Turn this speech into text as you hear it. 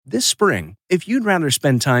This spring, if you'd rather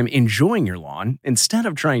spend time enjoying your lawn instead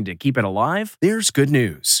of trying to keep it alive, there's good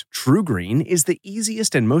news. TruGreen is the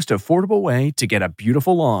easiest and most affordable way to get a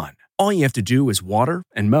beautiful lawn. All you have to do is water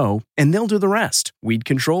and mow, and they'll do the rest. Weed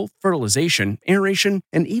control, fertilization, aeration,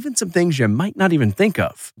 and even some things you might not even think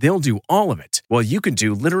of. They'll do all of it, while you can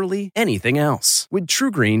do literally anything else. With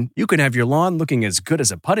TruGreen, you can have your lawn looking as good as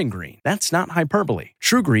a putting green. That's not hyperbole.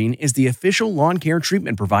 TruGreen is the official lawn care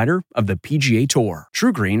treatment provider of the PGA Tour.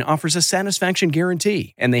 TruGreen offers a satisfaction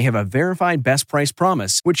guarantee, and they have a verified best price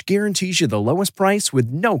promise, which guarantees you the lowest price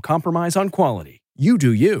with no compromise on quality. You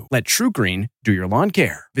do you. Let TruGreen do your lawn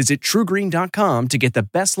care. Visit TruGreen.com to get the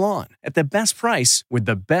best lawn at the best price with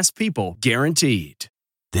the best people guaranteed.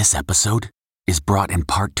 This episode is brought in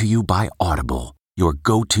part to you by Audible, your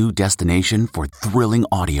go-to destination for thrilling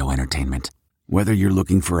audio entertainment. Whether you're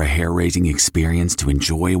looking for a hair-raising experience to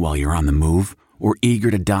enjoy while you're on the move or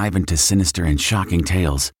eager to dive into sinister and shocking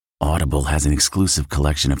tales, Audible has an exclusive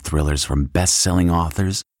collection of thrillers from best-selling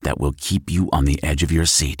authors that will keep you on the edge of your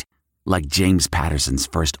seat. Like James Patterson's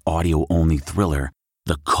first audio-only thriller,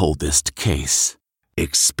 The Coldest Case.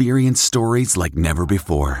 Experience stories like never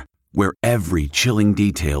before, where every chilling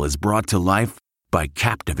detail is brought to life by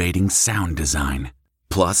captivating sound design.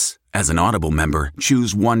 Plus, as an Audible member,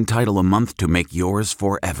 choose one title a month to make yours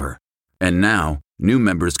forever. And now, new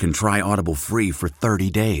members can try Audible free for 30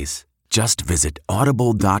 days. Just visit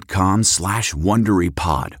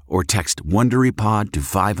audible.com/WonderyPod or text WonderyPod to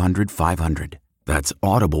 500-500. That's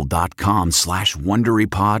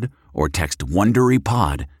audible.com/WonderyPod or text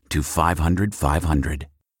WonderyPod to 500-500.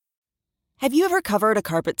 Have you ever covered a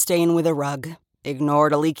carpet stain with a rug?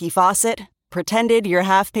 Ignored a leaky faucet? Pretended your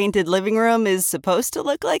half-painted living room is supposed to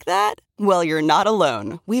look like that? Well, you're not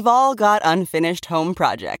alone. We've all got unfinished home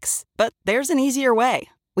projects. But there's an easier way.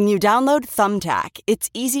 When you download Thumbtack, it's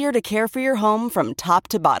easier to care for your home from top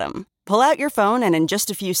to bottom. Pull out your phone and in just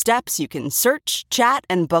a few steps, you can search, chat,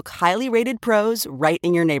 and book highly rated pros right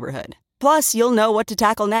in your neighborhood. Plus, you'll know what to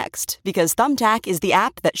tackle next because Thumbtack is the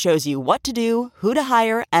app that shows you what to do, who to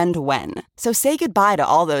hire, and when. So say goodbye to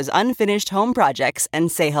all those unfinished home projects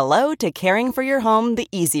and say hello to caring for your home the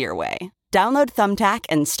easier way. Download Thumbtack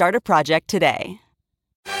and start a project today.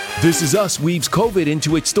 This Is Us weaves COVID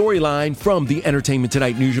into its storyline. From the Entertainment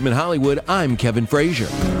Tonight newsroom in Hollywood, I'm Kevin Frazier.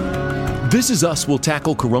 This Is Us will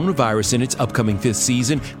tackle coronavirus in its upcoming 5th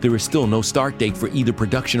season. There is still no start date for either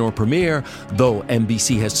production or premiere, though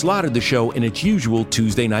NBC has slotted the show in its usual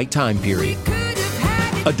Tuesday night time period.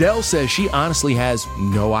 Adele says she honestly has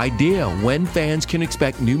no idea when fans can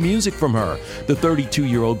expect new music from her. The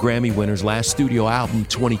 32-year-old Grammy winner's last studio album,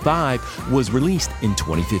 25, was released in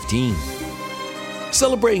 2015.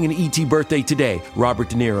 Celebrating an E.T. birthday today, Robert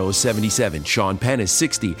De Niro is 77, Sean Penn is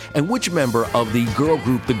 60, and which member of the girl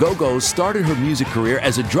group The Go-Go's started her music career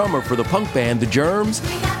as a drummer for the punk band The Germs?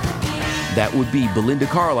 That would be Belinda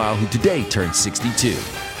Carlisle, who today turns 62.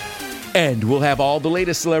 And we'll have all the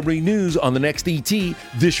latest celebrity news on the next ET.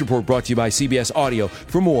 This report brought to you by CBS Audio.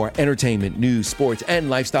 For more entertainment, news, sports, and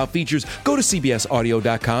lifestyle features, go to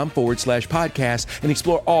cbsaudio.com/podcast and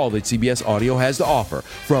explore all that CBS Audio has to offer.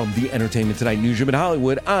 From the Entertainment Tonight newsroom in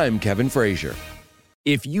Hollywood, I'm Kevin Frazier.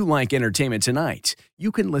 If you like Entertainment Tonight,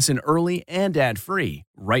 you can listen early and ad-free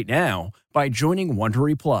right now by joining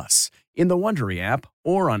Wondery Plus in the Wondery app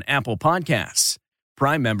or on Apple Podcasts.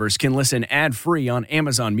 Prime members can listen ad-free on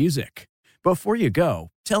Amazon Music. Before you go,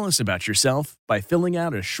 tell us about yourself by filling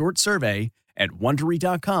out a short survey at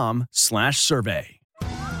Wondery.com/survey.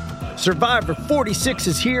 Survivor 46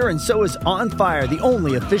 is here, and so is On Fire, the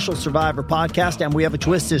only official Survivor podcast, and we have a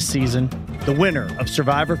twist this season. The winner of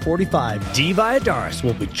Survivor 45, Dee Valladares,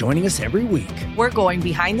 will be joining us every week. We're going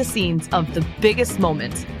behind the scenes of the biggest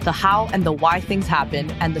moments, the how and the why things happen,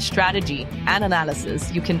 and the strategy and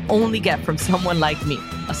analysis you can only get from someone like me,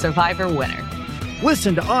 a Survivor winner.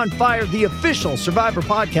 Listen to On Fire, the official Survivor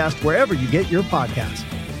podcast, wherever you get your podcasts.